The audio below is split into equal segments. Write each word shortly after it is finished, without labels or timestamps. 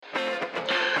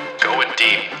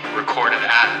Deep, recorded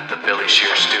at the Billy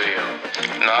Shear Studio.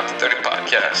 Not the 30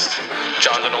 Podcast.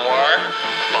 John Noir.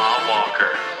 Bob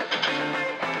Walker.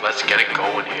 Let's get it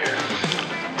going here.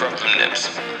 Brooklyn Nips.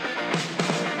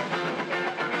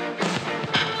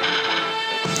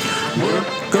 We're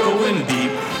going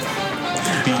deep.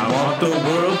 We want the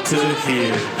world to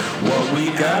hear what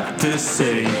we got to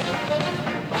say.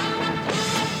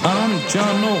 I'm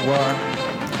John Noir,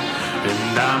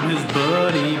 And I'm his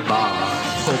buddy Bob.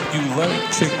 hope you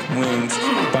like chicken wings.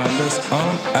 Find us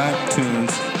on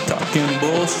iTunes, talking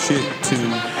bullshit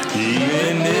too,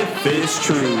 even if it's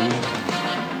true.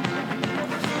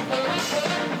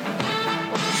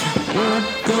 We're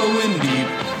going deep.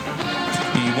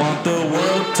 We want the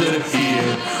world to hear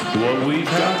what we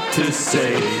got to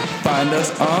say. Find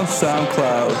us on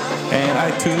SoundCloud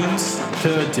and iTunes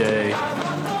today.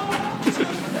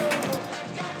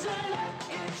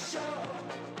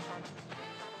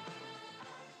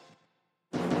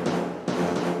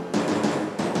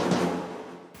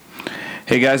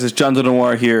 Hey guys, it's John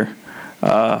Noir here.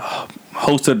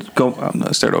 Hosted. I'm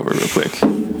gonna start over real quick.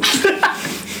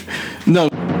 No.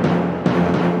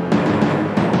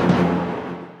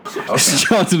 It's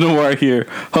John Noir here,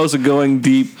 host of Going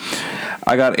Deep.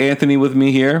 I got Anthony with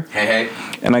me here. Hey.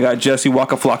 And I got Jesse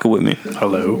Waka Flocka with me.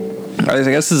 Hello. I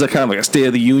guess this is a kind of like a State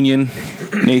of the Union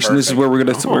nation. This is where we're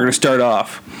gonna start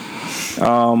off.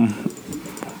 I'm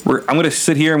gonna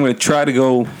sit here. I'm gonna try to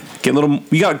go get a little.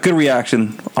 We got a good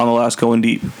reaction on the last Going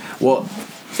Deep. Well,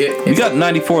 We got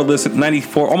 94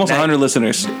 almost 100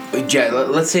 listeners. Yeah,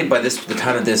 let's say by the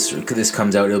time of this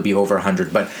comes out, it'll be over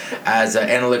 100. But as an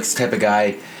analytics type of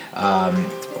guy,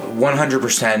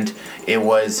 100%, it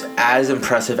was as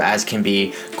impressive as can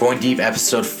be. Going Deep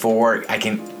episode 4, I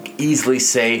can easily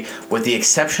say, with the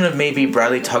exception of maybe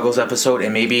Bradley Tuggle's episode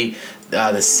and maybe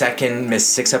the second Miss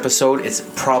 6 episode, it's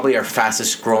probably our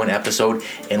fastest growing episode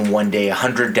in one day.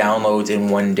 100 downloads in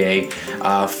one day.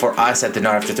 For us at the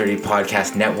Not After 30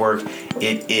 Podcast Network,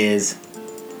 it is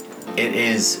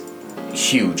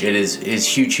huge. It is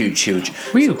huge.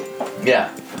 Woo. Yeah.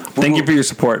 Thank you for your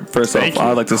support. First off, Thank you.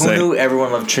 I'd like to Who say knew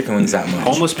everyone loved chicken wings that much?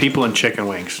 Homeless people and chicken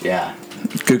wings. Yeah.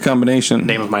 good combination.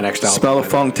 Name of my next album. Smell the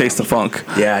funk, taste the funk.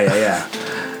 Yeah.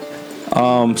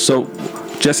 So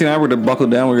Jesse and I were to buckle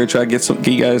down. We're gonna try to get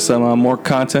you guys some more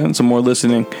content, some more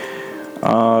listening.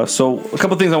 So a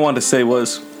couple things I wanted to say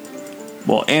was,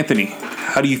 well, Anthony,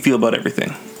 how do you feel about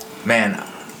everything? Man,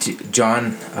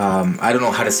 John, I don't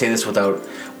know how to say this without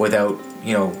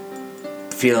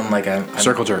feeling like I'm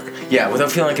Circle jerk. Yeah,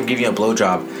 without feeling like I'm giving you a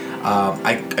blowjob.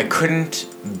 I couldn't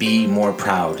be more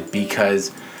proud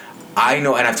because I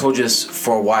know, and I've told you this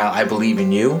for a while, I believe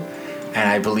in you, and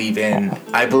I believe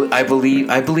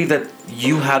that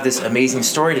you have this amazing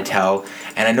story to tell,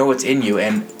 and I know it's in you,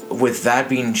 and with that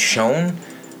being shown,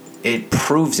 it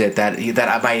proves it that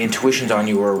my intuitions on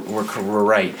you were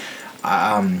right.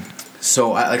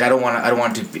 So I don't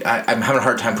want to be, I'm having a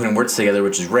hard time putting words together,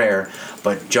 which is rare,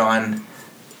 but John,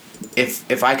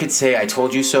 if I could say I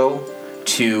told you so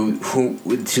to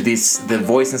the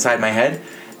voice inside my head,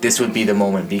 this would be the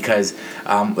moment, because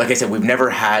like I said, we've never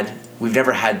had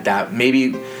that.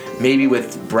 Maybe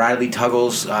with Bradley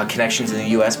Tuggle's connections in the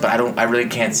US, but I really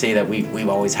can't say that we've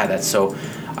always had that. So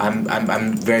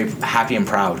I'm very happy and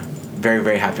proud. Very,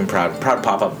 very happy and proud. Proud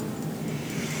pop up.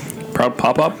 Proud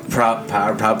pop up. Proud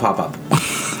pop up.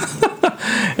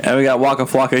 And we got Waka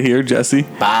Flocka here, Jesse.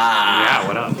 Yeah,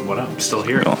 what up? Still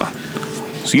here.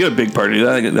 So you had a big party.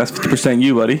 That's 50%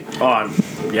 you, buddy.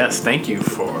 Yes, thank you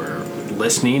for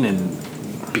listening and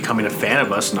becoming a fan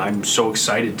of us, and I'm so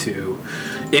excited to,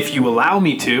 if you allow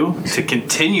me to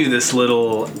continue this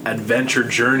little adventure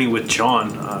journey with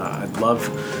John. I'd love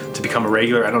to become a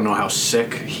regular. I don't know how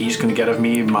sick he's going to get of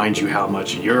me. Mind you, how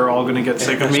much you're all going to get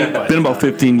sick of me. But Been about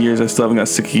 15 years. I still haven't got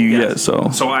sick of you yet. So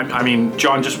I mean,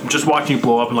 John, just watching you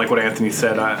blow up, and like what Anthony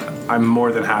said, I'm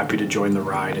more than happy to join the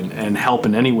ride and help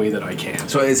in any way that I can.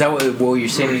 So is that what you're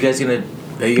saying? You guys gonna?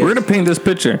 we're gonna paint this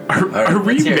picture. Are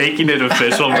we making it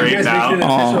official right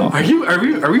now?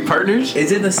 Are we partners?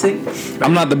 Is it the thing?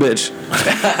 I'm not the bitch.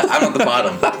 I'm on the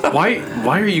bottom.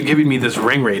 Why are you giving me this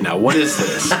ring right now? What is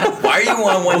this? Why are you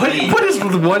on one knee? What is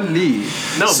with one knee?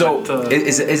 No, So but,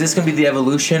 is this gonna be the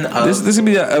evolution of? This is gonna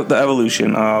be the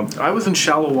evolution. I was in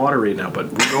shallow water right now,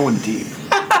 but we're going deep.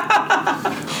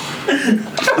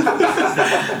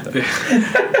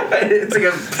 It's like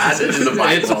a passage in the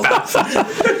Bible.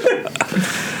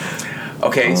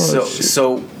 Okay,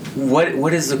 so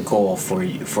what is the goal for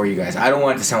you guys? I don't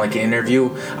want it to sound like an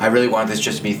interview. I really want this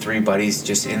just to be three buddies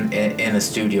just in a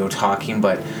studio talking.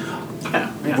 But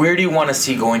Yeah. Where do you want to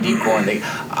see Going Deep going?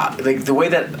 Like the way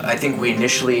that I think we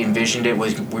initially envisioned it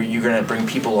was where you're gonna bring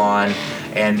people on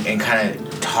and kind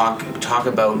of talk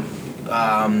about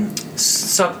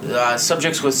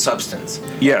subjects with substance.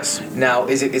 Yes. Now,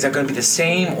 is that going to be the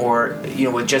same, or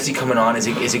with Jesse coming on, is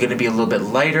it going to be a little bit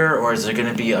lighter, or is there going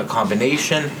to be a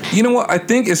combination? You know what? I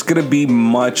think it's going to be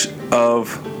much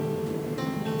of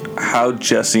how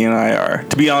Jesse and I are.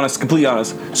 To be honest, completely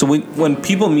honest. So when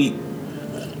people meet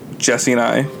Jesse and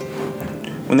I,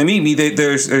 when they meet me,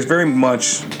 there's very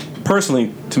much,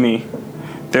 personally to me,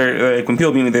 when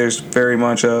people meet me, there's very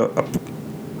much a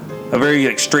very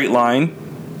like straight line,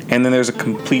 and then there's a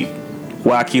complete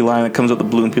wacky line that comes out the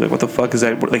blue, and people are like, what the fuck is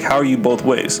that? Like, how are you both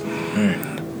ways?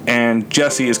 And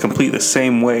Jesse is completely the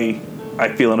same way, I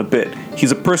feel, in a bit.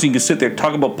 He's a person you can sit there,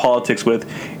 talk about politics with,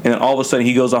 and then all of a sudden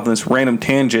he goes off on this random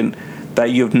tangent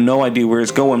that you have no idea where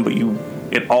it's going, but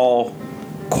it all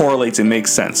correlates and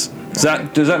makes sense. Does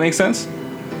that make sense?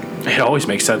 It always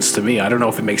makes sense to me. I don't know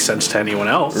if it makes sense to anyone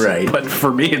else. Right. But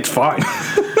for me, it's fine.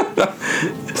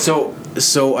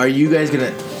 So are you guys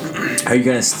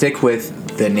gonna stick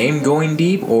with the name Going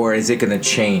Deep, or is it gonna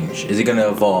change? Is it gonna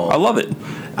evolve? I love it.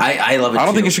 I love it. I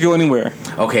don't think it should go anywhere.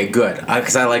 Okay, good.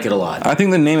 Because I like it a lot. I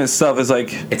think the name itself is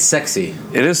like, It's sexy.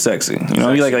 it is sexy. You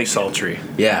know, you like sultry.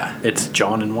 Yeah. It's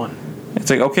John in one. it's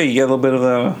like, okay, you get a little bit of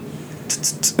the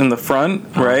in the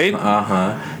front, right?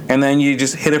 And then you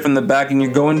just hit it from the back, and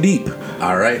you're going deep.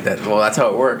 All right. That's how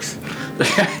it works.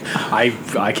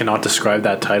 I cannot describe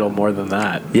that title more than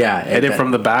that. Yeah. Hit it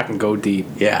from the back and go deep.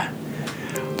 Yeah.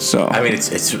 So I mean,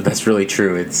 that's really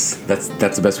true. That's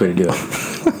the best way to do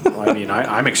it. Well, I mean,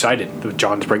 I'm excited.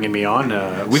 John's bringing me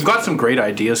on. We've got some great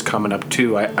ideas coming up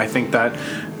too. I think that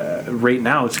right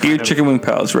now it's get your kind of, chicken wing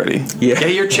pals ready. yeah,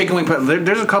 your chicken wing.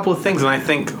 There's a couple of things, and I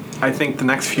think the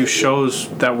next few shows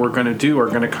that we're going to do are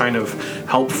going to kind of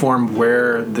help form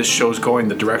where this show's going,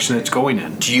 the direction it's going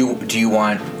in. Do you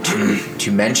want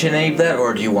to mention any of that,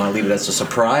 or do you want to leave it as a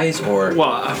surprise, or?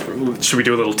 Well, should we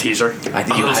do a little teaser? I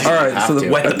think you all right, have so to.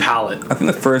 Wet the palate. I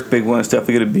think the first big one is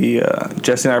definitely going to be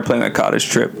Jesse and I are planning a cottage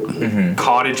trip.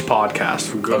 Cottage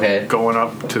podcast. Okay. Going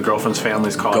up to girlfriend's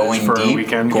family's cottage Going for deep, a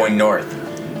weekend. going north.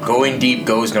 Going deep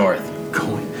goes north.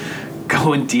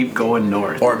 Going deep, going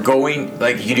north. Or going,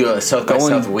 like you can do a south by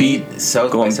Going southwest, deep,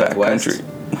 south by going southwest.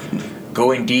 backcountry.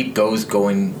 Going deep goes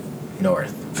going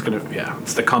north.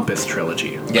 It's the Compass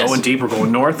trilogy. Yes. Going deep, we're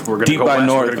going north. We're gonna Deep go by west.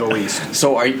 north. We're gonna go east.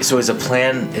 So is a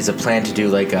plan to do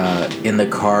like in the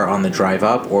car on the drive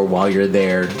up, or while you're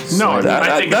there? No,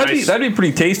 I think That'd be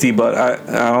pretty tasty, but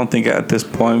I don't think at this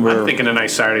point I'm thinking a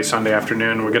nice Saturday, Sunday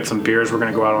afternoon. We'll get some beers. We're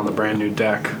gonna go out on the brand new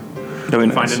deck.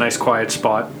 Find a nice quiet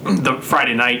spot. The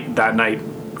Friday night, that night,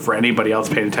 for anybody else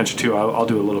paying attention to, I'll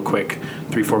do a little quick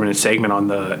 3-4 minute segment on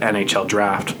the NHL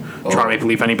draft. Toronto Maple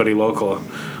Leaf, anybody local.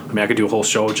 I mean, I could do a whole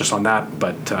show just on that,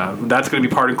 but that's going to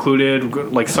be part included,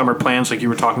 like summer plans, like you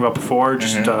were talking about before.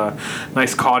 Just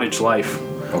nice cottage life.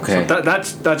 Okay. So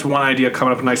that's one idea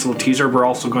coming up. A nice little teaser. We're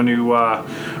also going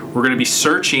to be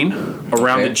searching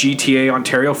around the GTA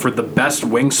Ontario for the best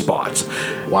wing spots.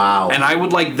 Wow. And I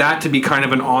would like that to be kind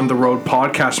of an on-the-road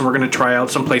podcast, and we're going to try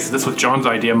out some places. This was John's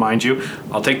idea, mind you.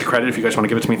 I'll take the credit if you guys want to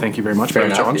give it to me. Thank you very much. Fair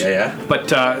enough. John's. Yeah. But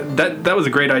that was a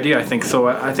great idea, I think. So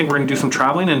I think we're going to do some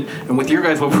traveling, and with your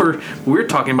guys, what we're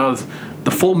talking about is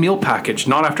the full meal package.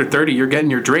 Not after 30, you're getting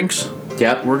your drinks.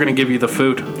 Yep. We're going to give you the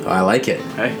food. I like it.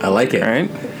 Hey. I like it. All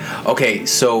right. Okay,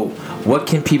 so what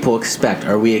can people expect?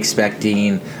 Are we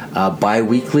expecting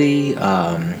bi-weekly,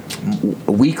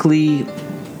 weekly,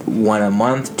 one a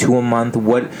month, two a month?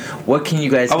 What can you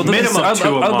guys? I would Minimum love to,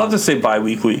 two a I'd love month. to say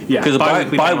bi-weekly. Yeah, because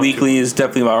bi-weekly, bi-weekly is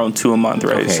definitely our own 2 a month,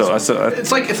 right? Okay, so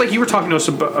It's like you were talking to us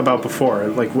about before.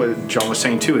 Like what John was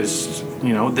saying too is,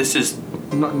 this is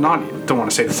not don't want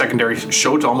to say the secondary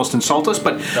show to almost insult us,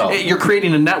 but you're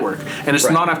creating a network, and it's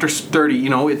not after 30.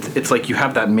 It's like you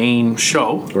have that main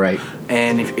show, Right.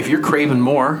 And if you're craving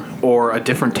more or a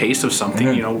different taste of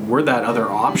something, we're that other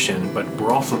option, but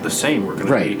we're also the same. We're going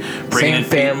to be bringing Same in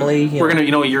family. We're gonna,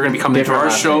 you're gonna be coming into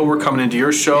Different our show. outfit. We're coming into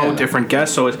your show. Yeah. Different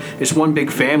guests. So it's one big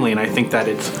family, and I think that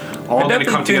it's all going to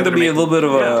come together. There'll be a little bit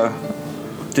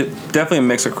of definitely a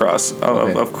mix across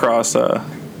of cross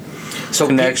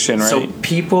connection, right? So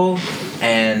people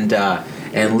and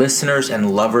listeners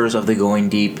and lovers of the Going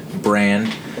Deep brand,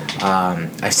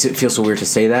 I feel so weird to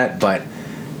say that, but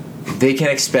they can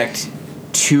expect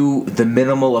the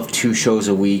minimal of 2 shows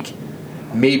a week,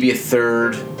 maybe a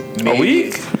third. Maybe,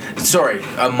 week? Sorry,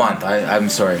 a month. I'm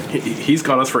sorry. He's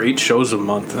got us for 8 shows a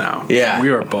month now. Yeah. We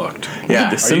are booked. Yeah.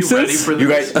 The Are Simpsons? you ready for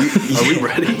this? You guys. Are we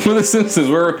ready? For the Simpsons,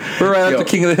 we're right Yo. after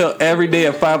King of the Hill every day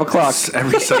at 5 o'clock.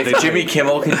 Every Sunday. If Jimmy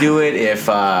Kimmel could do it, if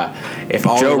all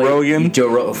Joe the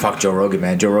Rogan? fuck Joe Rogan,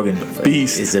 man. Joe Rogan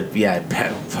Beast. is a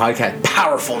podcast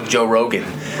powerful Joe Rogan.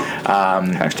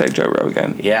 Hashtag Joe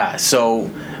Rogan. Yeah, so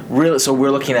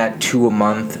we're looking at 2 a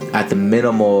month at the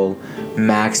minimal,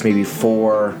 max maybe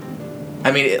 4.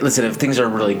 I mean, listen, if things are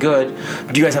really good,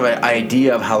 do you guys have an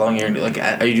idea of how long you're like?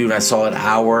 Are you doing a solid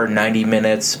hour, 90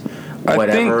 minutes,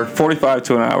 whatever? I think 45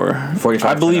 to an hour. 45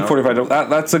 I believe to an hour. 45.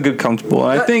 That's a good comfortable.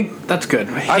 And I think That's good.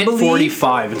 I Hit believe-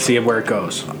 45 and see where it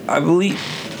goes. I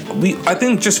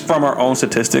think just from our own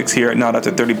statistics here at Not After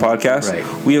 30 podcast, Right.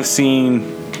 we have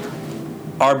seen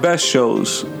our best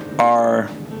shows are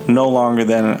no longer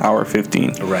than an hour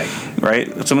 15. Right.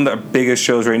 Right? Some of the biggest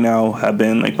shows right now have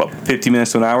been like, what, 50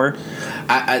 minutes to an hour?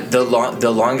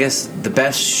 The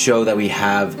best show that we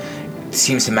have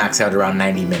seems to max out around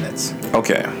 90 minutes.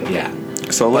 Okay. Yeah.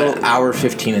 So a But little. hour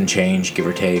 15 and change, give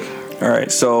or take. All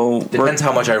right. So Depends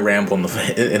how much I ramble in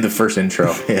the first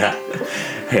intro. Yeah.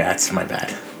 Yeah, it's my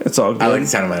bad. it's all good. I like the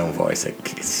sound of my own voice.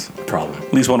 Like, it's a problem.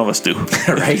 At least one of us do.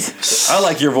 Right? I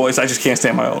like your voice. I just can't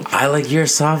stand my own. I like your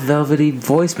soft, velvety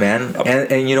voice, man.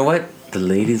 And you know what? The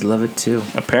ladies love it too.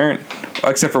 Apparent.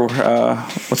 Except for,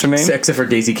 what's her name? Except for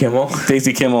Daisy Kimmel.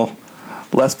 Daisy Kimmel.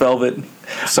 Less velvet.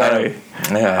 Sorry.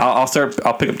 Yeah.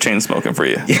 I'll pick up chain smoking for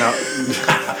you.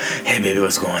 Hey, baby,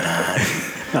 what's going on?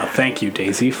 No, thank you,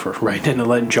 Daisy, for writing in and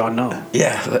letting John know.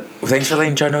 Yeah. Thanks for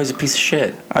letting John know he's a piece of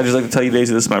shit. I just like to tell you,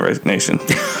 Daisy, this is my resignation.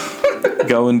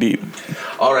 Going deep.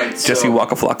 All right. Jesse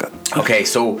Waka Flocka. Okay,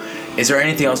 so is there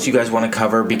anything else you guys want to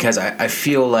cover? Because I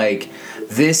feel like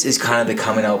this is kind of the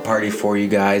coming out party for you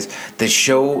guys. The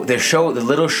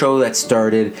little show that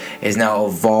started is now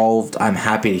evolved. I'm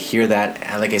happy to hear that.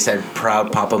 And like I said,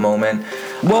 proud Papa moment.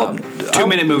 Well,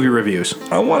 2-minute movie reviews.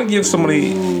 I want to give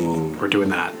somebody. We're doing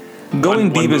that.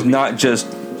 Going One deep is movie. not just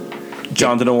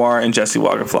John DeNoir and Jesse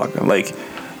Waka Flocka. Like,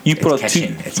 you put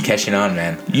It's catching on,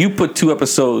 man. You put 2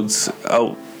 episodes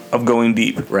out of Going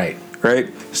Deep. Right.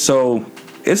 Right? So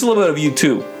it's a little bit of you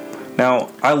too.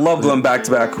 Now, I love going back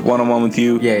to back one-on-one with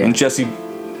you. Yeah. And Jesse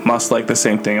must like the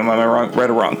same thing. Am I wrong? Right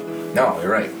or wrong? No, you're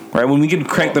right. Right? When we can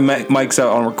crank the mics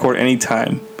out on record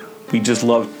anytime, we just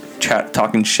love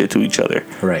talking shit to each other.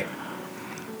 Right.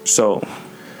 So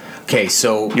Okay,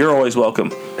 so you're always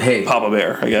welcome. Hey. Papa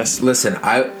Bear, I guess. listen,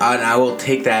 I will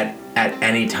take that at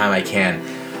any time I can.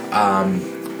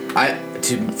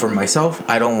 For myself,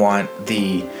 I don't want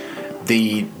the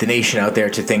nation out there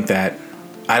to think that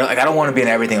I don't want to be in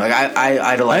everything. Like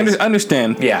I idolize. I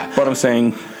understand. Yeah. But I'm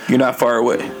saying you're not far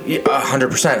away.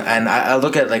 100%. And I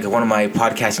look at like one of my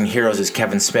podcasting heroes is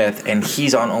Kevin Smith, and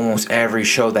he's on almost every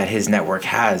show that his network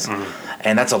has,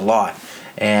 and that's a lot.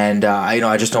 And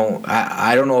I just don't.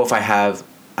 I don't know if I have.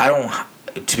 I don't.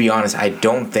 To be honest, I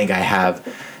don't think I have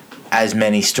as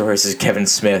many stories as Kevin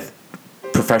Smith,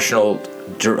 professional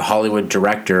Hollywood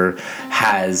director,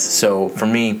 has. So for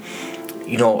me,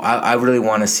 I really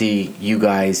want to see you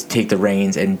guys take the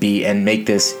reins and make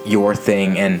this your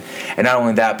thing, and not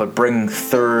only that, but bring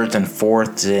thirds and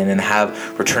fourths in, and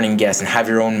have returning guests, and have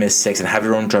your own Miss Six, and have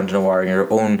your own John DeNoir, and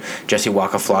your own Jesse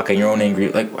Waka Flocka, and your own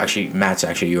Angry. Like actually, Matt's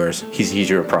actually yours. He's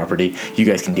your property. You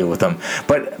guys can deal with him.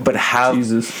 But have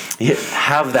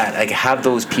have that, like have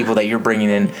those people that you're bringing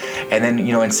in, and then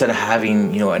instead of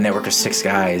having a network of 6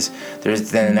 guys,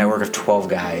 there's then a network of 12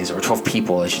 guys, or 12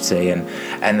 people, I should say,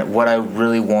 and what I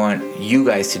really want you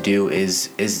guys to do is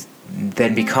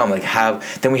then become like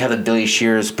then we have the Billy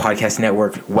Shears Podcast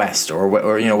Network West, or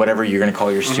whatever you're going to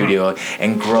call your studio,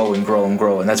 and grow and grow and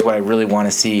grow. And that's what I really want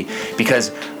to see,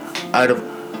 because out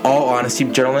of all honesty,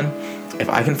 gentlemen, if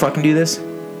I can fucking do this,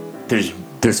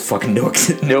 there's fucking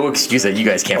no excuse that you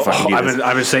guys can't fucking do this.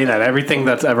 I've been saying that everything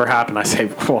that's ever happened, I say,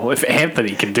 well, if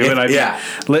Anthony can do it,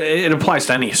 it applies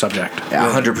to any subject.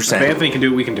 100%. If Anthony can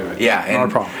do it, we can do it. Yeah, not a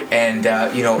problem. And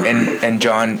and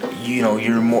John,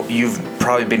 you've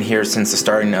probably been here since the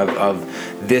starting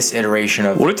of this iteration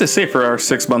of. What did they say for our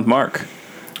 6-month mark?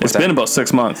 It's been about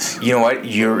 6 months. You know what?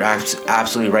 You're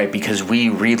absolutely right, because we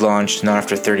relaunched Not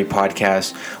After 30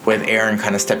 podcast with Aaron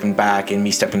kind of stepping back and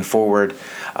me stepping forward.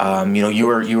 You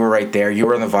were right there. You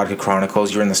were in the Vodka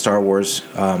Chronicles. You were in the Star Wars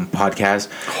podcast.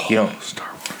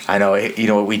 Star Wars. I know.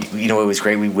 It was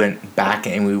great. We went back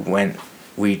and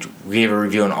we gave a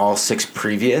review on all 6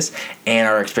 previous and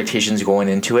our expectations going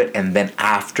into it, and then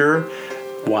after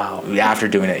Wow. After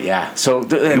doing it, yeah. So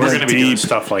We're going to be doing deep.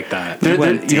 stuff like that. you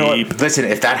went know what? deep. Listen,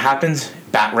 if that happens,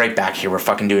 right back here, we're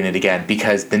fucking doing it again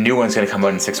because the new one's gonna come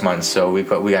out in 6 months. So we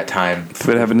got time. If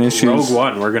we're having issues. Rogue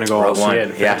One, we're going to go all Rogue see One,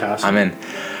 it. yeah, Fantastic. I'm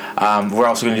in. We're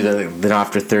also gonna do the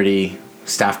After 30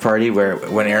 staff party where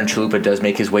when Aaron Chalupa does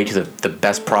make his way to the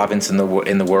best province in the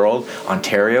world,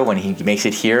 Ontario, when he makes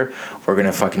it here, we're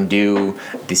gonna fucking do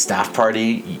the staff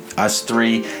party. Us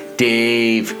three,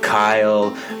 Dave,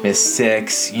 Kyle, Miss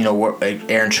Six,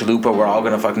 Aaron Chalupa, we're all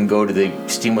gonna fucking go to the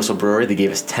Steam Whistle Brewery. They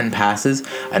gave us 10 passes.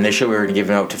 Initially we were gonna give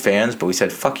them out to fans, but we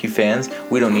said, fuck you fans,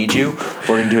 we don't need you.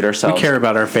 We're gonna do it We ourselves. care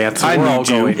about our fans. So I we're need all you.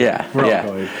 going. Yeah, We're yeah.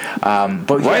 all going.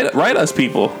 But Write us,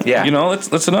 people. Yeah.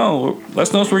 Let us know. Let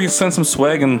us know so we can send some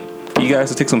swag and get you guys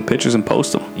to take some pictures and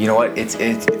post them. You know what?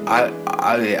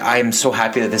 I am so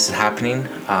happy that this is happening.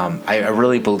 I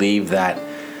really believe that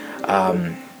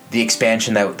the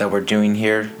expansion that we're doing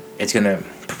here, it's gonna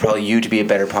propel you to be a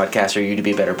better podcaster, you to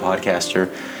be a better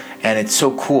podcaster, and it's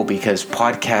so cool because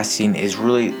podcasting is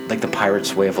really like the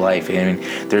pirate's way of life. I mean,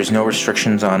 there's no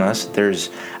restrictions on us. There's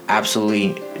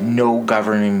absolutely no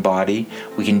governing body.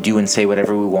 We can do and say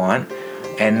whatever we want.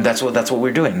 And that's what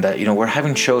we're doing. That we're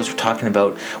having shows. We're talking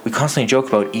about. We constantly joke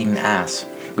about eating ass.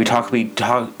 We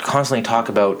constantly talk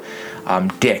about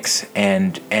dicks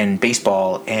and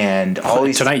baseball and all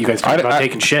these. Tonight you guys talk about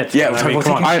taking shit. Yeah, we're talking about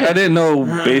come on. taking I didn't know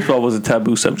baseball was a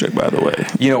taboo subject, by the way.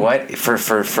 You know what?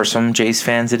 For some Jays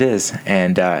fans, it is,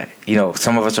 and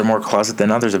some of us are more closet than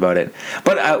others about it.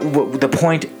 But the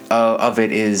point of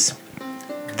it is.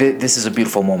 This is a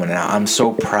beautiful moment, and I'm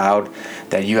so proud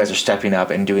that you guys are stepping up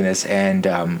and doing this, and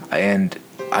I'm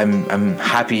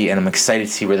happy and I'm excited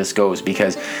to see where this goes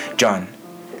because, John,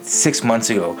 6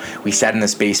 months ago we sat in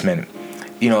this basement,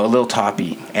 a little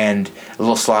toppy and a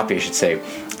little sloppy, I should say,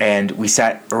 and we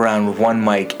sat around with one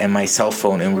mic and my cell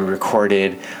phone and we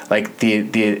recorded like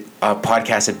the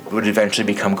podcast that would eventually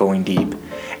become Going Deep,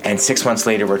 and 6 months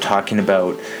later we're talking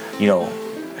about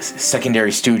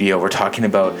secondary studio. We're talking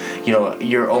about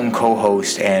your own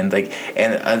co-host and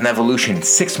an evolution.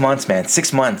 6 months, man.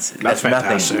 6 months. That's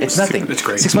fantastic. nothing. It's nothing. It's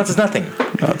great. 6 months is nothing.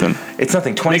 Nothing. It's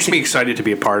nothing. Makes me excited to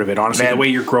be a part of it. Honestly, Man. the way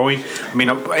you're growing. I mean,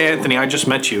 Anthony, I just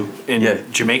met you in Yeah.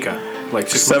 Jamaica like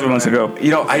 7 months ago.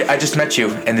 I just met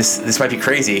you, and this might be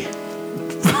crazy, You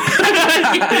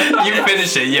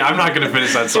finish it. Yeah, I'm not going to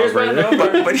finish that song right now.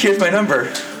 but here's my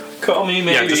number. Call me,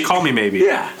 maybe. Yeah, just call me maybe.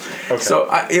 Yeah. Okay. So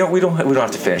we don't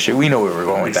have to finish it. We know where we're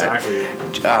going with Exactly.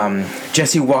 that.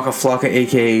 Jesse Waka Flocka,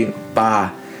 aka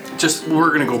Ba. Just we're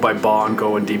going to go by Bond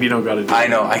Going Deep. You don't got to do I it.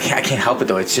 know. I can't help it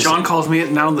though. It's just John calls me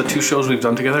it now. The 2 shows we've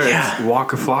done together, Yeah. it's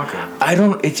Waka Flocka. I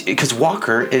don't. It's because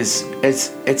Walker is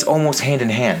it's almost hand in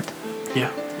hand.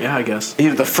 Yeah, I guess.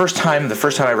 The first time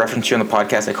I referenced you on the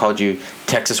podcast, I called you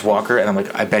Texas Walker, and I'm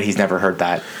like, I bet he's never heard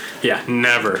that. Yeah,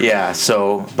 never. Yeah.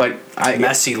 So, but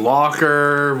Messy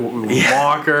Locker,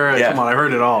 Walker. Yeah. Come on, I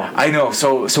heard it all. I know.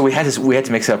 So we had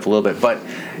to mix it up a little bit, but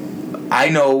I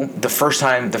know the first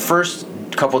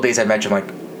couple of days I met you, I'm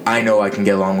like, I know I can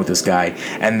get along with this guy,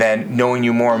 and then knowing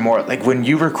you more and more, like when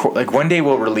you record, like one day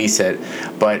we'll release it,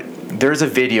 but there's a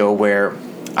video where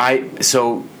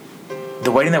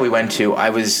the wedding that we went to,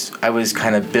 I was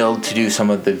kind of billed to do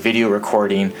some of the video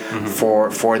recording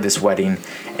for this wedding,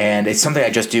 and it's something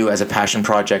I just do as a passion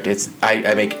project.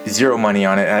 I make zero money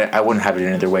on it. I wouldn't have it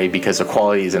any other way because the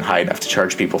quality isn't high enough to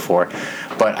charge people for.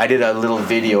 But I did a little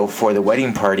video for the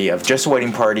wedding party of just a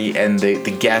wedding party and the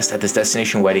guest at this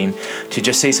destination wedding to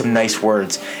just say some nice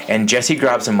words. And Jesse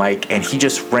grabs a mic and he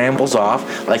just rambles off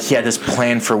like he had this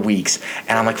plan for weeks.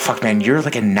 And I'm like, fuck, man, you're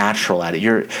like a natural at it.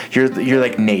 You're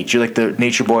like Nate. You're like the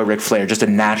nature boy Ric Flair, just a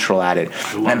natural at it.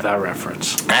 I love that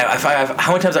reference.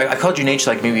 How many times I called you Nature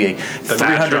like maybe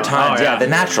 300 times? Oh, yeah, the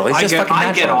natural. It's just fucking natural.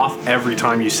 I get off every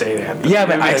time you say that. Yeah,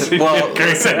 but I'll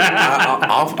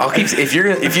keep if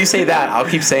you say that, I'll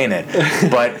keep saying it.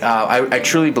 But I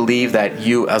truly believe that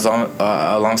you,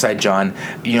 alongside John,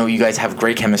 you guys have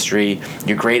great chemistry.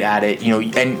 You're great at it.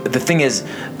 And the thing is,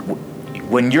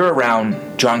 when you're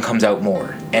around, John comes out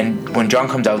more. And when John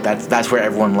comes out, that's where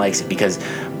everyone likes it, because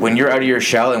when you're out of your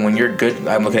shell and when you're good,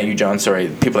 I'm looking at you, John. Sorry,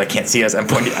 people that can't see us. I'm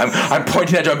pointing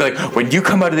at John. Be like, when you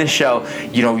come out of this shell,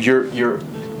 you're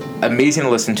amazing to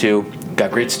listen to. You've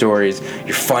got great stories.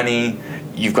 You're funny.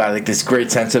 You've got like this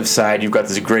great sense of side. You've got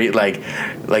this great like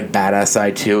badass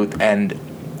side too. And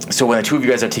so when the two of you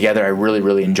guys are together, I really,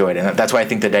 really enjoyed it. And that's why I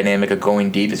think the dynamic of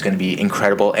Going Deep is going to be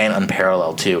incredible and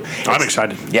unparalleled too. I'm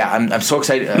excited. Yeah, I'm so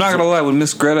excited. I'm not gonna lie, when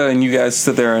Miss Greta and you guys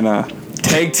sit there and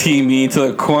tag team me into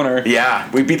the corner. Yeah,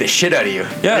 we beat the shit out of you.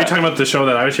 Yeah. Are you talking about the show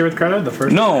that I was here with Greta? The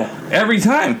first? No, every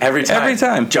time. Every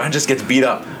time. John just gets beat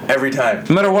up every time.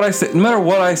 No matter what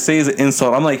I say is an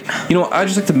insult. I'm like, you know, I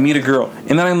just like to meet a girl,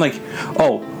 and then I'm like,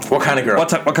 oh, What kind of girl?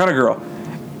 what kind of girl?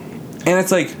 And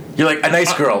it's like You're like, a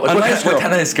nice girl. Like, what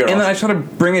kind of nice girl? And then I try to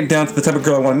bring it down to the type of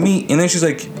girl I want to meet, and then she's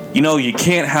like, you know, you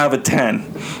can't have a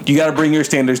 10. You got to bring your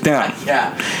standards down.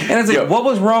 Yeah. And it's like, Yo. what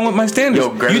was wrong with my standards?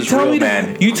 Yo, Greta's real,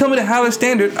 man. You tell me to have a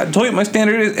standard. I told you what my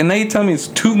standard is, and now you tell me it's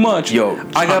too much. Yo,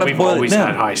 I gotta We've boil it always down.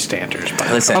 had high standards.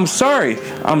 But Listen, I'm sorry.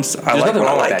 I there's like nothing what I wrong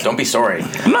with like. that. Don't be sorry.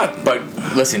 I'm not. But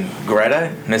listen,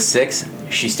 Greta, Miss Six,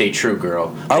 she stayed true,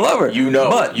 girl. I love her. You know,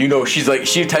 but she's like,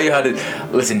 she'd tell you how to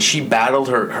listen. She battled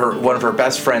her one of her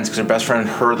best friends because her best friend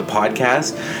heard the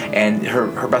podcast, and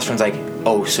her best friend's like,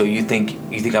 oh, so you think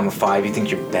I'm a 5? You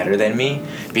think you're better than me?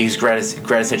 Because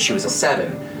Greta said she was a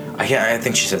 7. I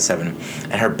think she said 7,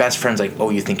 and her best friend's like, oh,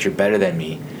 you think you're better than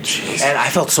me? Jeez. And I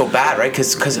felt so bad, right?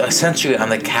 Because essentially I'm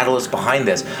the catalyst behind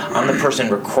this. I'm the person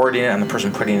recording it. I'm the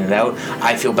person putting it out.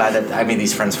 I feel bad that I made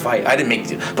these friends fight. I didn't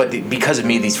make, but because of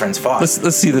me, these friends fought.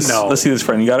 Let's see this. No. Let's see this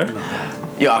friend. You got her?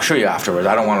 Yeah, I'll show you afterwards.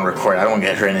 I don't want to record. I don't want to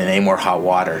get her in any more hot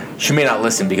water. She may not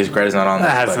listen because Greta's not on.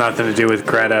 that has nothing to do with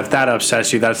Greta. If that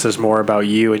upsets you, that says more about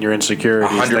you and your insecurities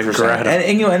than 100%. Greta.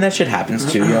 And you know, and that shit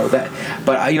happens too. You know that.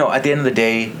 But you know, at the end of the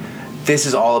day, this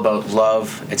is all about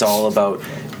love. It's all about,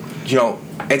 you know,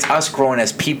 it's us growing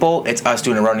as people. It's us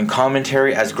doing a running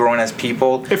commentary as growing as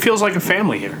people. It feels like a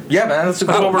family here. Yeah, man, that's a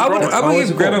good. I would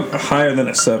give Greta higher than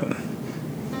a 7.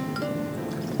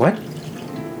 What?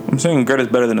 I'm saying Greta's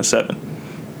better than a 7.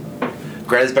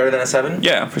 Greta's better than a 7?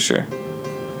 Yeah, for sure.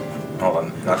 Hold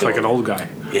on. Not It's like an old guy.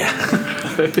 Yeah.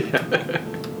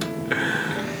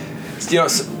 You know,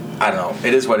 I don't know.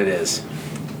 It is what it is.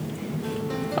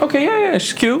 Okay, yeah,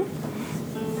 she's cute.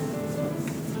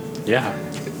 Yeah.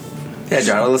 Yeah,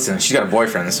 John. Well, listen, she's got a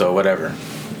boyfriend, so whatever.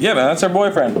 Yeah, man, that's her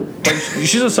boyfriend. Like,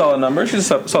 she's a solid number. She's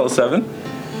a solid 7.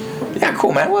 Yeah,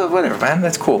 cool, man. Well, whatever, man.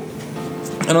 That's cool.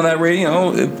 And on that rating, you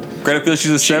know, if Greta feels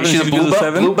she's a 7, She's a she blue feels a belt,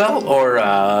 7. blue belt, or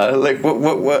like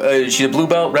what? She's a blue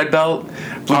belt, red belt,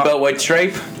 blue belt, white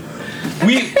stripe.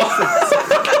 We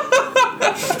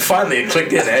Finally, it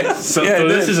clicked in, eh? So, Yeah, so it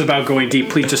this did. is about going deep.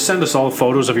 Please just send us all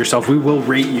photos of yourself. We will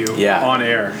rate you on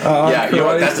air. Yeah, you know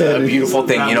what? That's a beautiful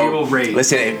thing. You We will know, rate.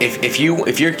 listen,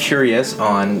 if you're curious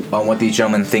on what these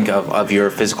gentlemen think of your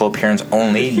physical appearance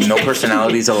only, no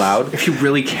personalities allowed. If you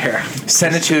really care.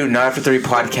 Send it to Not After 30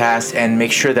 Podcast and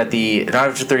make sure that the Not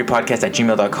After 30 Podcast at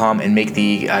gmail.com and make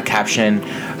the caption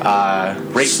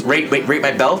rate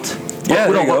my belt. Yeah,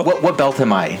 there you go. What belt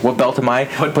am I? What belt am I?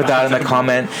 Put that in the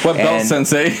comment. What belt, and-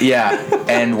 Sensei? Yeah,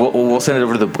 and we'll send it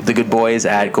over to the good boys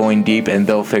at Going Deep, and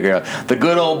they'll figure out the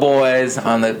good old boys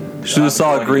on the. She's a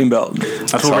solid green belt.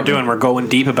 That's what we're doing. We're going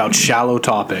deep about shallow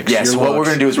topics. Yeah, so Your what we're looks.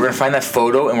 gonna do is we're gonna find that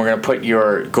photo and we're gonna put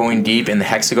your Going Deep in the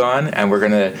hexagon, and we're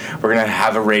gonna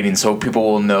have a rating so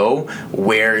people will know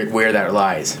where that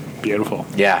lies. Beautiful.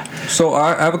 Yeah. So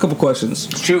I have a couple questions.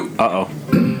 Shoot. Uh-oh.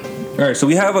 All right, so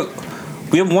we have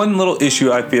one little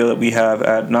issue I feel that we have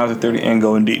at Not After 30 and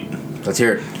Going Deep. Let's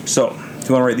hear it. So, do you want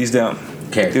to write these down?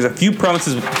 Okay. There's a few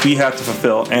promises we have to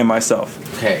fulfill, and myself.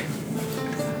 Okay.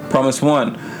 Promise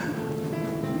 1,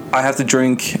 I have to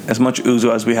drink as much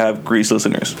ouzo as we have Grease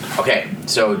listeners. Okay.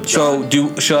 So. John,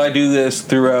 Shall I do this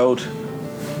throughout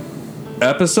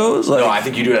episodes? Like, no, I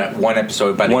think you do it at one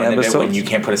episode. By the One end of it, episode? when you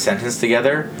can't put a sentence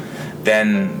together,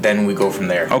 then we go from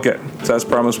there. Okay, so that's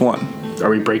promise 1. Are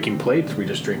we breaking plates? Are we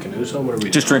just drinking ouzo? What are we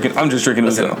Just drinking. I'm just drinking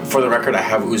Listen, ouzo. for the record, I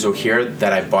have ouzo here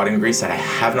that I bought in Greece that I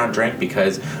have not drank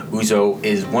because ouzo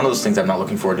is one of those things I'm not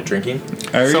looking forward to drinking.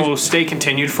 So stay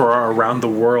continued for our Around the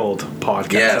World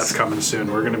podcast. Yes. That's coming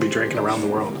soon. We're going to be drinking Around the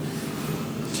World.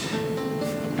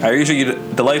 I usually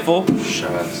get delightful.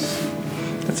 Shucks.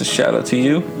 That's a shout out to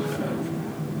you.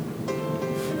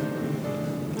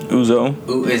 Ouzo.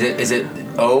 Ooh, is it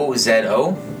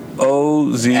O-Z-O?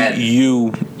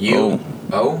 O-Z-U. U.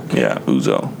 O? Yeah,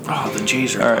 ouzo. Oh, the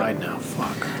J's are All right. tied now.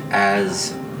 Fuck.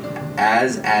 As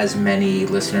many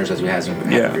listeners as we have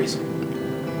in Yeah. Greece.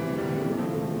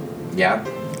 Yeah.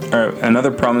 All right.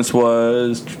 Another promise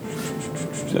was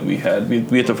that we had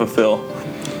to fulfill.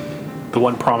 The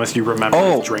one promise you remember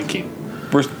Oh. is drinking.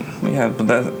 But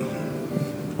that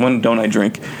one don't I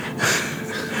drink.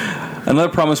 Another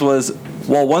promise was,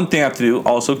 well, one thing I have to do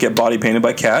also get body painted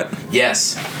by Kat.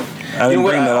 Yes. I You didn't know what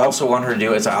bring I that up. also want her to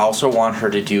do is I also want her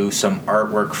to do some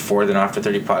artwork for the Not After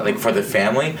 30 pod, like for the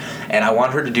family, and I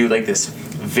want her to do like this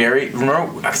remember,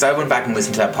 because I went back and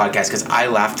listened to that podcast because I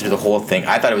laughed through the whole thing.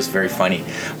 I thought it was very funny,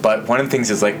 but one of the things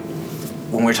is like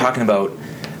when we're talking about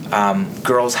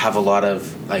girls have a lot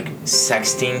of like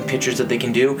sexting pictures that they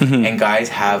can do, and guys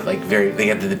have like they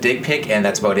have the dick pic, and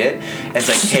that's about it. And it's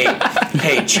like,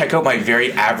 hey, check out my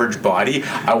very average body.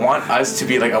 I want us to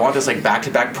be like, I want this like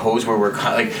back-to-back pose where we're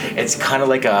kind of like, it's kind of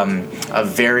like a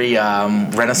very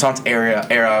Renaissance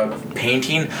era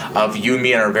painting of you and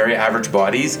me and our very average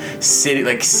bodies sitting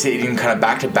kind of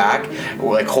back to back,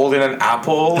 like holding an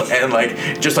apple, and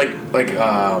like just like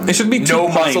it should be no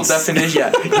 2 muscle pints. definition.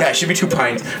 Yeah, it should be 2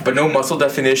 pints, but no muscle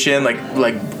definition, like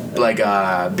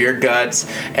beard guts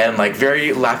and like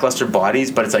very lackluster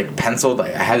bodies, but it's like penciled.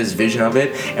 Like, I have this vision of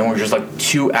it, and we're just like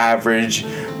 2 average,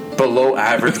 below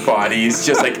average bodies,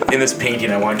 just like in this painting.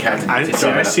 I want Kat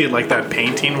I see it like that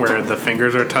painting where the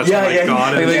fingers are touching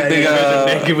God. They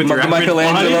naked with your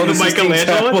Michelangelo, the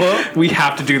Michelangelo. We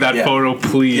have to do that photo,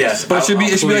 please. Yes, But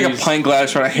it should be like a pint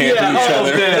glass trying to hand to each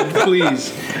other. Man,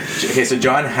 please. Okay, so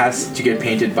John has to get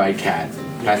painted by Kat.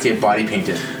 Has to get body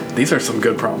painted. These are some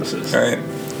good promises. All right.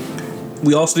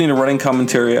 We also need a running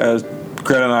commentary as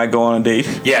Greta and I go on a date.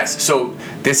 Yes, so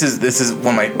this is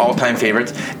one of my all-time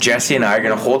favorites. Jesse and I are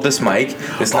gonna hold this mic,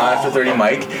 this Not After 30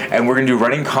 mic, and we're gonna do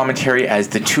running commentary as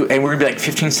the two, and we're gonna be like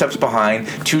 15 steps behind,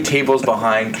 2 tables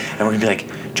behind, and we're gonna be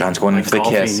like, John's going in for the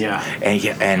golfing, kiss, yeah.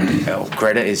 and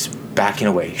Greta is backing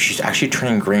away. She's actually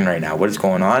turning green right now. What is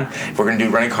going on? We're gonna do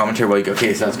running commentary while you go.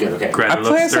 Okay, sounds good. Okay. Greta I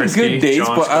plan some thirsty. good dates, John's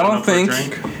but I going don't up for a think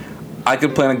drink. I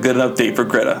could plan a good enough date for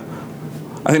Greta.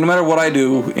 I think no matter what I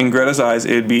do, in Greta's eyes,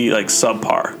 it'd be like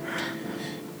subpar.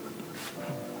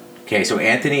 Okay, so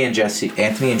Anthony and Jesse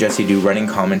do running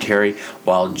commentary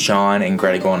while John and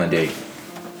Greta go on a date.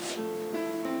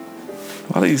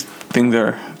 A lot of these things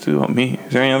are to about me.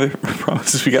 Is there any other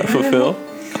promises we got to fulfill?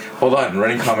 Hold on,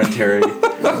 running commentary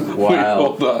while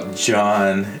hold on.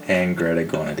 John and Greta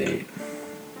go on a date.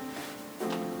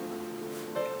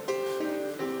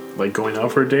 Like going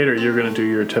out for a date, or you're gonna do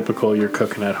your typical you're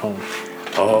cooking at home.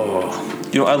 Oh,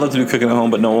 You know, I'd love to do cooking at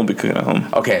home, but no one will be cooking at home.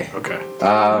 okay. Okay.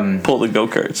 Pull the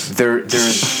go-karts.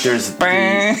 There's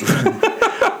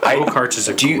Go-karts is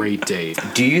a great date.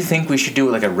 Do you think we should do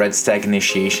like a Red Stag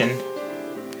initiation?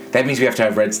 That means we have to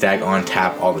have Red Stag on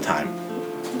tap all the time.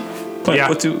 Yeah.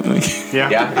 What do, Yeah.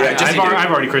 Yeah, Jesse did. I've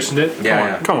already christened it.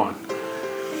 Yeah, Come on.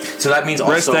 So that means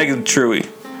also Red Stag is Chewy.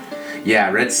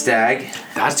 yeah, Red Stag.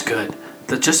 That's good.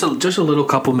 Just a little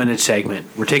couple minute segment.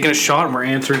 We're taking a shot and we're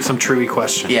answering some Truey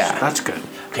questions. Yeah. That's good.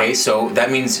 Okay, so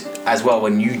that means as well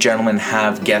when you gentlemen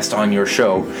have guests on your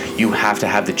show, you have to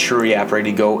have the Churi app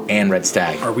ready to go and Red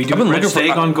Stag. Are we I've doing been Red looking for-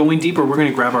 Stag on Going Deep, or we're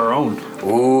gonna grab our own?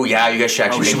 Ooh, yeah, you guys should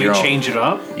actually Should make we your own. change it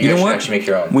up? You know guys should what? actually make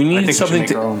your own. We I need think we something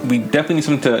should make our to. own. We definitely need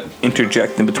something to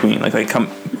interject in between. Like come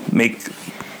make.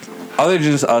 Other than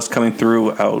just us coming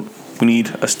through out, we need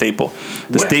a staple.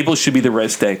 The staple should be the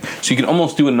Red Stag. So you can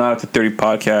almost do a Not After 30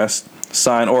 podcast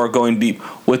sign or Going Deep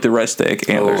with the Red Stag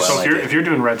antlers. I So like if you're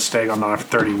doing Red Stag on Not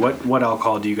After 30, what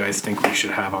alcohol do you guys think we should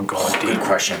have on Going Deep? Good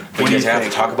question. What But do you you guys have to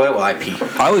think? talk about it while I pee.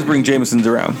 I always bring Jameson's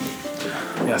around.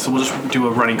 Yeah, so we'll just do a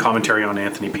running commentary on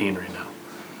Anthony Peen right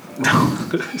now.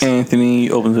 Anthony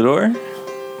opens the door.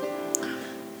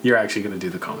 You're actually gonna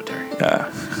do the commentary.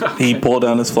 He pulled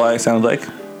down his fly, sounds like.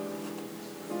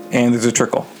 And there's a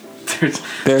trickle. There's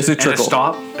a And a trickle.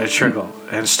 stop, a trickle,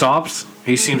 and stops.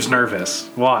 He seems nervous.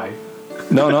 Why?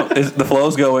 No, the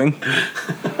flow's going.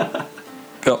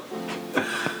 Go.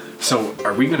 So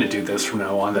are we gonna do this from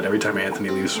now on? That every time Anthony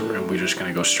leaves the room, we're just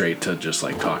gonna go straight to just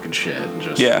like talking shit and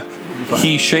just Yeah.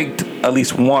 He shaked at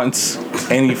least once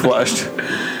and he flushed.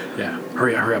 yeah.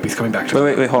 Hurry up! He's coming back to.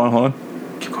 Wait, hold on.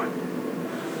 Keep going.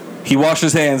 He washed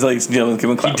his hands, ladies and gentlemen. Give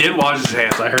him a He clap. did wash his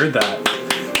hands. I heard that.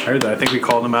 I think we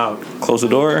called him out. Close the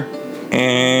door.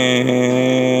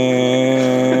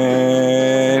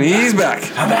 And he's back.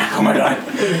 I'm back. Oh my god.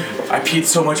 I peed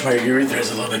so much my urethra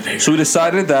is a little bit bigger. So we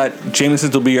decided that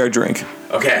Jameson's will be our drink.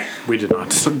 Okay. We did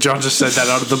not. So John just said that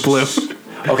out of the blue.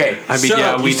 Okay. I mean, Shut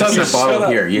yeah, up. we You still have your decided- bottle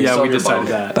here. You yeah, still we have your decided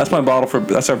bottle. that. That's my bottle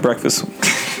that's our breakfast.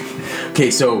 Okay,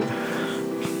 so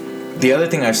the other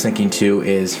thing I was thinking too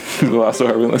is Wow, so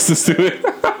everyone listens to it.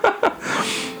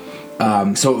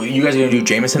 so you guys are gonna do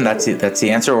Jameson? That's it. That's the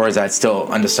answer, or is that still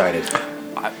undecided?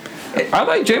 I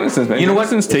like Jameson's, man. You know what?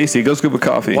 Jameson's tasty. It goes good with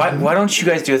coffee. Why don't you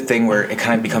guys do a thing where it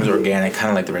kind of becomes organic, kind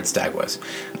of like the Red Stag was?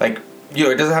 Like, you know,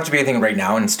 it doesn't have to be anything right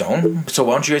now in stone. So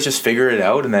why don't you guys just figure it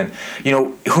out, and then, you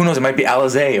know, who knows? It might be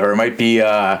Alizé, or it might be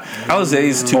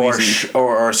Alizé's too or easy.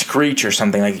 or Screech or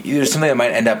something. Like, there's something that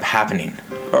might end up happening.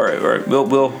 All right. We'll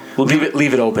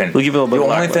Leave it open. We'll give it a little bit The of only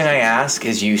lackluster. thing I ask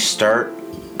is you start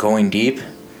going deep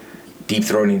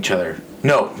throating each other.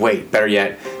 No, wait, better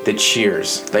yet, the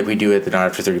cheers like we do at the Not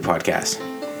After 30 podcast.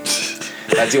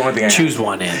 That's the only thing I Choose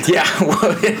one, Anthony.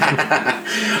 Yeah.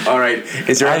 All right.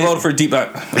 Is there I any- vote for deep.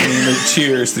 The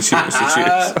cheers. The cheers.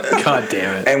 God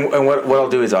damn it. And what I'll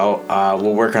do is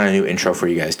we'll work on a new intro for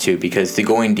you guys too, because the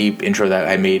Going Deep intro that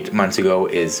I made months ago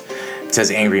it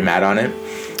says Angry Matt on it.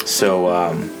 So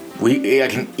I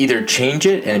can either change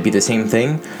it and it'd be the same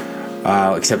thing,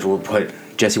 except we'll put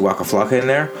Jesse Waka Flocka in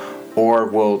there, or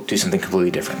we'll do something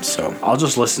completely different. So I'll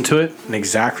just listen to it and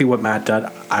exactly what Matt did,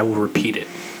 I will repeat it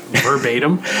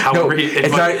verbatim. no,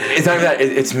 it's not even that.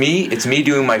 It's me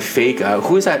doing my fake.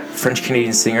 Who is that French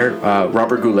Canadian singer?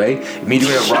 Robert Goulet. Me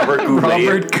doing a Robert Goulet.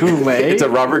 Robert Goulet? It's a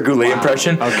Robert Goulet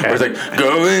impression. Okay. Where it's like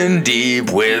going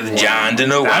deep with John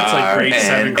DeNoir. That's like grade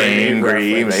 7, grade 8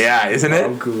 Angry. reference. Yeah, isn't it?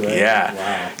 Robert Goulet. Yeah.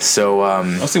 Wow. So I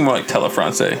was thinking more like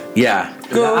Telefrancais. yeah.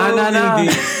 Going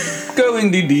deep.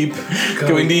 Going deep.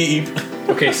 Going deep.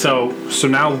 Okay, so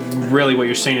now really what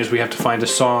you're saying is we have to find a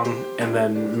song and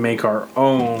then make our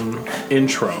own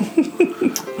intro.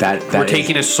 That We're is-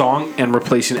 taking a song and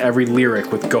replacing every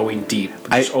lyric with "Going Deep,"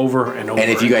 just over and over.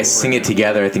 And if you guys sing it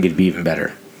together, I think it'd be even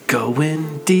better.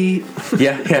 "Going Deep,"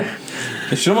 Yeah.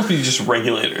 It should almost be just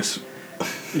regulators.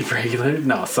 regular?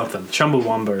 No, something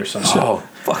Chumbawamba or something. Oh.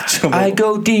 Fuck. Jumbo. I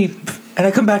go deep and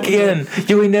I come back again.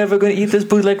 You ain't never gonna eat this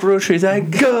bootleg groceries. I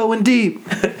go. Going deep,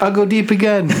 I'll go deep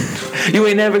again. You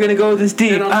ain't never gonna go this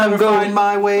deep. I'm going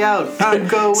my way out. I'm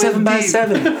going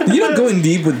 7x7. You know, Going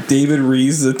Deep with David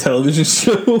Rees, the television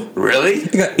show. Really?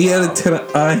 I got 8 out of 10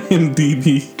 on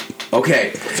IMDb.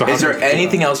 Okay. So Is there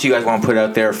anything else you guys want to put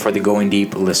out there for the Going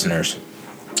Deep listeners?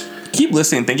 Keep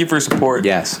listening. Thank you for your support.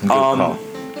 Yes. Good call.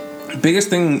 Biggest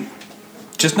thing,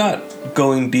 just not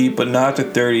going deep, but not to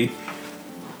 30.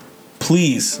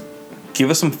 Please give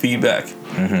us some feedback.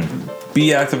 Mm-hmm.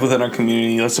 Be active within our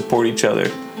community. Let's support each other.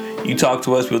 You talk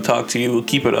to us, we'll talk to you. We'll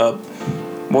keep it up.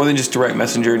 More than just direct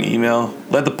messenger and email.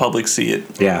 Let the public see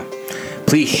it. Yeah.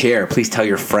 Please share. Please tell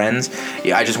your friends.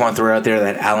 Yeah, I just want to throw out there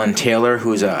that Alan Taylor,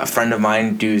 who's a friend of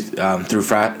mine through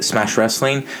Smash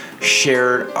Wrestling,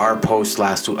 shared our post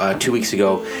 2 weeks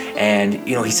ago, and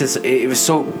he says it was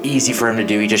so easy for him to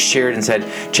do. He just shared and said,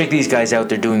 "Check these guys out.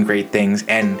 They're doing great things."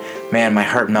 And man, my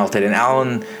heart melted. And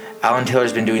Alan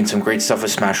Taylor's been doing some great stuff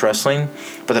with Smash Wrestling,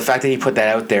 but the fact that he put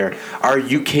that out there, our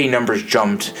UK numbers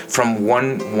jumped from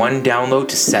one download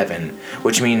to 7,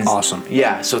 which means Awesome.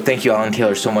 Yeah, so thank you, Alan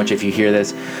Taylor, so much if you hear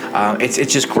this.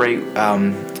 It's just great.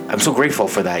 I'm so grateful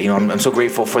for that. I'm so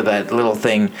grateful for that little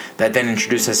thing that then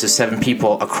introduced us to 7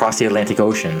 people across the Atlantic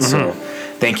Ocean. So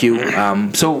thank you.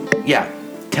 So yeah,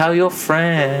 tell your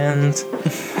friends.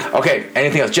 Okay,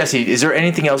 anything else? Jesse, is there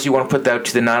anything else you want to put out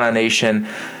to the Nana Nation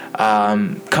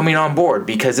coming on board?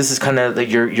 Because this is kind of like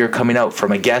you're coming out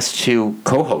from a guest to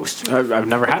co-host. I've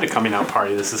never had a coming out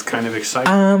party. This is kind of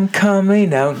exciting. I'm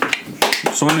coming out.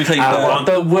 So when we tell you I that, want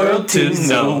the world to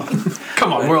know.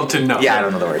 Come on, world to know. Yeah, I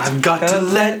don't know the words. I've got to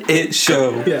let. it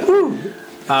show.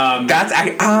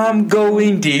 I'm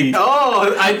going deep. Oh,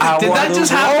 did that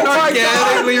just happen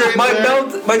organically right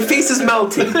there? My face is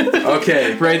melting.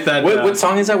 Okay. Right, that. What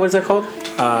song is that? What is that called?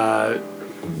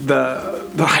 The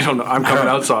I don't know. I'm coming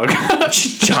out song.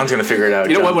 John's gonna figure it out.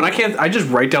 You know John. what? When I can't, I just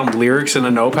write down lyrics in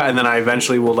a notepad, and then I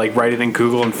eventually will write it in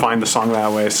Google and find the song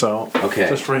that way. So Okay.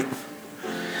 just right.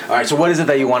 All right. So what is it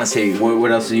that you want to say?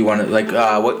 What else do you want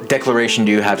to what declaration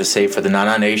do you have to say for the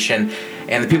Nana Nation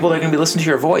and the people that are gonna be listening to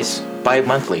your voice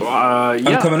bi-monthly? Yeah.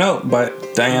 I'm Coming Out by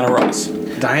Diana Ross.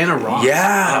 Diana Ross.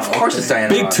 Yeah, of course it's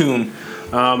Diana. Big Ross. tune.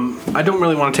 I don't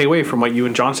really want to take away from what you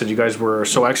and John said. You guys were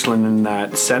so excellent in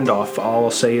that send-off. All I'll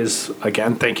say is,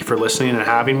 again, thank you for listening and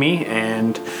having me.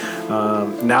 And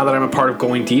now that I'm a part of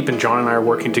Going Deep and John and I are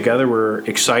working together, we're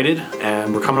excited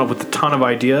and we're coming up with a ton of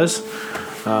ideas.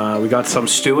 We got some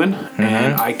stewing,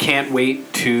 and I can't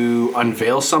wait to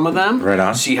unveil some of them. Right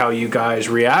on. See how you guys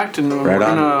react, and we're Right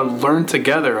on. gonna learn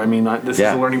together. I mean, this Yeah.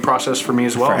 is a learning process for me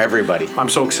as well. For everybody. I'm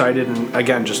so excited, and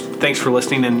again, just thanks for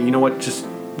listening. And you know what? Just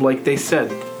like they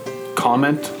said,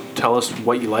 comment. Tell us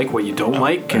what you like, what you don't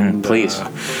like, and please.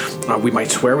 we might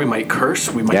swear, we might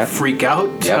curse, we might Yeah. freak out.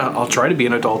 Yeah. I'll try to be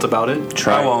an adult about it.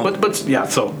 Try. I won't. But yeah,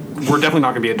 so we're definitely not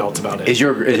gonna be adults about it. Is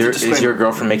your disclaimer.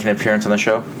 girlfriend making an appearance on the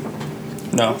show?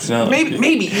 No, she's not. maybe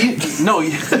no.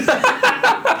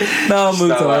 No,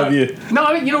 move to love you. No,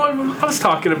 I mean, you know what? I was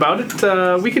talking about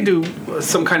it. We could do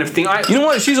some kind of thing. You know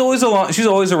what? She's always She's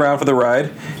always around for the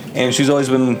ride, and she's always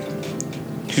been.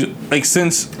 She's like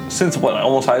since what?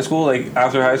 Almost high school. Like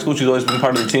after high school, she's always been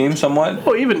part of the team somewhat.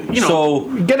 Well, even So-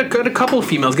 get a couple of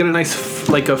females, get a nice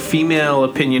a female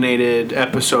opinionated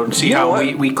episode, and see You know how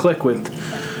what? we click with.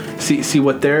 See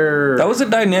what they're. That was a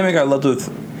dynamic I loved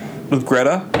with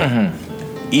Greta. Mm-hmm.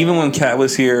 Even when Kat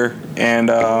was here, and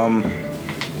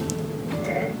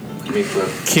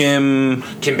Kim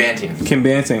Banting. Kim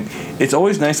Banting. It's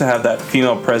always nice to have that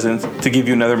female presence to give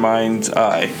you another mind's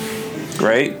eye,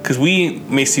 right? Because we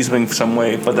may see something some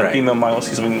way, but the Right. female mind will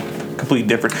see something completely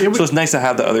different. So it's nice to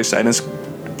have the other side. And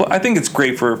but I think it's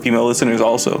great for female listeners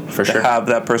also For to sure. have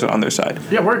that person on their side.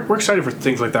 Yeah, we're excited for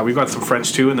things like that. We've got some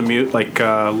friends too in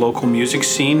the local music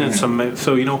scene, and some.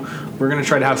 So we're gonna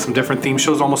try to have some different theme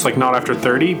shows, almost like Not After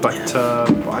 30. But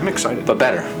I'm excited. But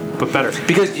better. But better.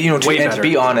 Because Way to better.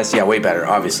 be honest, yeah, way better,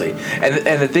 obviously.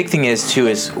 And the big thing is too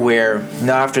is where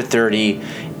Not After 30,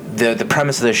 the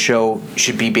premise of the show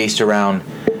should be based around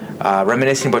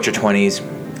reminiscing about your 20s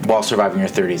while surviving your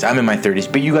 30s. I'm in my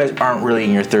 30s, but you guys aren't really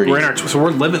in your 30s. So we're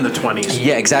living the 20s.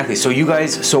 Yeah, exactly. So you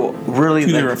guys, really,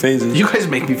 Two like, different phases. You guys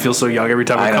make me feel so young every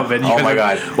time I I know. come in. You Oh guys my are,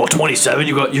 God. Well, 27.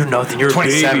 You're nothing. You're a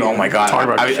 27. baby. Oh my God! Talking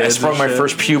about I kids sprung and my shit.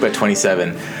 first pube at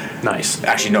 27. Nice.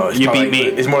 Actually, no. It's You probably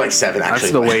beat me. It's more like 7. Actually,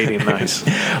 That's the waiting. Nice.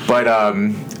 But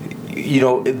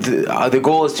the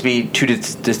goal is to be two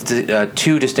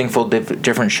distinctful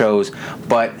different shows,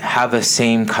 but have the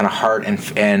same kind of heart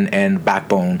and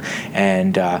backbone.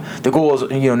 And the goal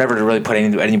is never to really put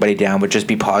anybody down, but just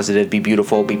be positive, be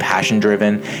beautiful, be passion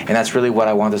driven. And that's really what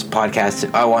I want this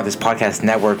podcast. I want this podcast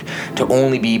network to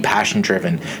only be passion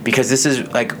driven, because this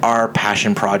is like our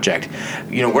passion project.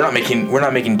 We're not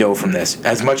making dough from this.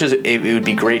 As much as it would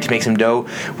be great to make some dough,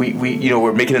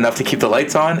 we're making enough to keep the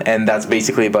lights on, and that's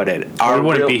basically about it. We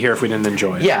wouldn't be here if we didn't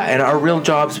enjoy it. Yeah, and our real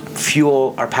jobs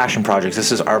fuel our passion projects.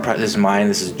 This is this is mine.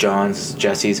 This is John's. This is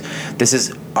Jesse's. This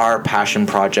is our passion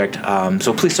project.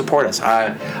 So please support us.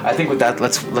 I think with that,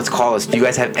 let's call us. Do you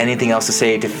guys have anything else to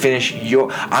say to finish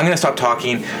your? I'm gonna stop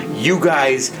talking. You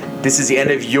guys, this is the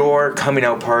end of your coming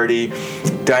out party.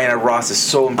 Diana Ross is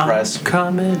so impressed.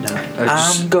 Coming up.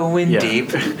 I'm going deep.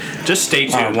 Just stay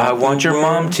tuned. I want your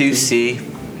mom to see.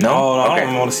 No. Oh, no, Okay. I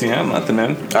don't want to see that. Nothing,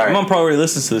 man. right. My mom probably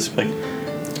listens to this. Like,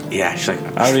 Yeah, she's like.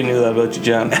 I already knew that about you,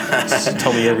 John. Just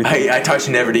tell me everything. I taught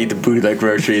you never to eat the booty like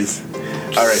groceries.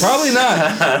 All right. Probably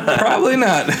not. Probably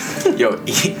not. Yo,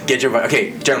 get your.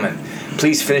 Okay, gentlemen,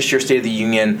 please finish your State of the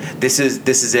Union. This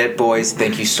is it, boys.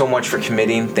 Thank you so much for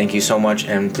committing. Thank you so much,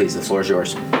 and please, the floor is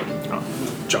yours.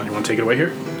 John, you want to take it away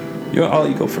here? I'll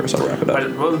let you go first. I'll wrap it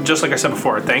up. Well, just like I said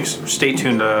before, thanks. Stay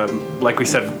tuned. Like we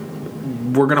said,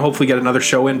 we're going to hopefully get another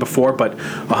show in before, but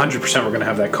 100% we're going to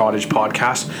have that cottage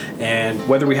podcast. And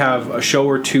whether we have a show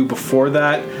or two before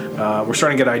that, we're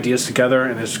starting to get ideas together,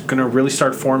 and it's going to really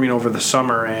start forming over the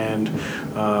summer. And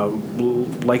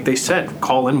like they said,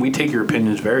 call in. We take your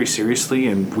opinions very seriously,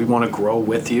 and we want to grow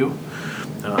with you.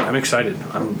 I'm excited.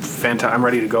 I'm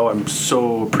ready to go. I'm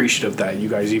so appreciative that you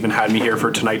guys even had me here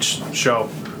for tonight's show.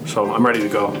 So I'm ready to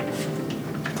go.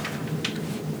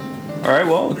 All right,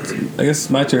 well, I guess it's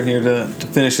my turn here to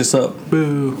finish this up.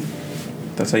 Boo.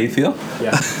 That's how you feel?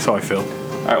 Yeah, that's how I feel.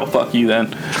 All right, well, fuck you then.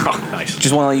 Oh, nice.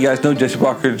 Just want to let you guys know Jesse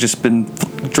Walker just been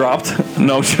dropped.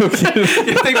 No, I'm joking.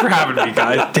 Thanks for having me,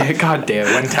 guys. God damn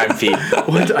it. One-time fee.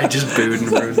 I just booed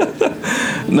and ruined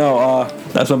it. No,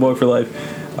 that's my boy for life.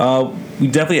 We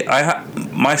definitely, I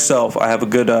have a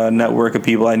good network of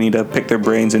people I need to pick their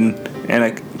brains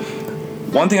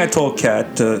one thing I told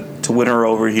Kat to win her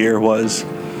over here was,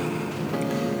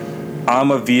 I'm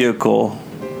a vehicle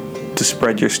to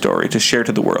spread your story, to share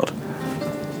to the world.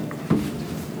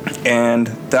 And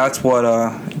that's what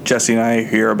Jesse and I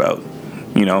hear about.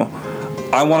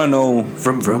 I want to know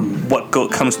what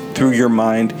comes through your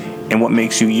mind and what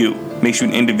makes you makes you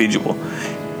an individual.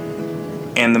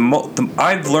 And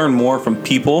I've learned more from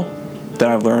people than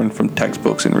I've learned from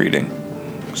textbooks and reading.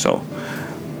 So,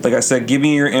 like I said, give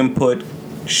me your input,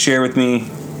 share with me.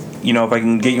 If I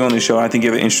can get you on the show, I think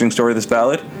you have an interesting story that's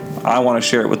valid. I want to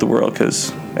share it with the world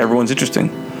because everyone's interesting.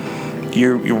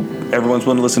 Everyone's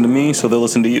willing to listen to me, so they'll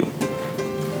listen to you.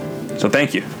 So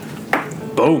thank you.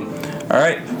 Boom. All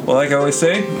right. Well, like I always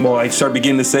say, I start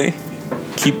beginning to say,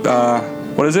 keep.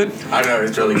 What is it? I know,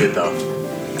 it's really good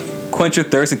though. Quench your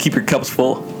thirst and keep your cups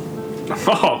full.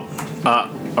 Oh,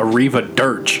 Arriva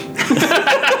Dirge.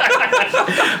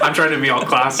 I'm trying to be all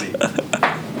classy.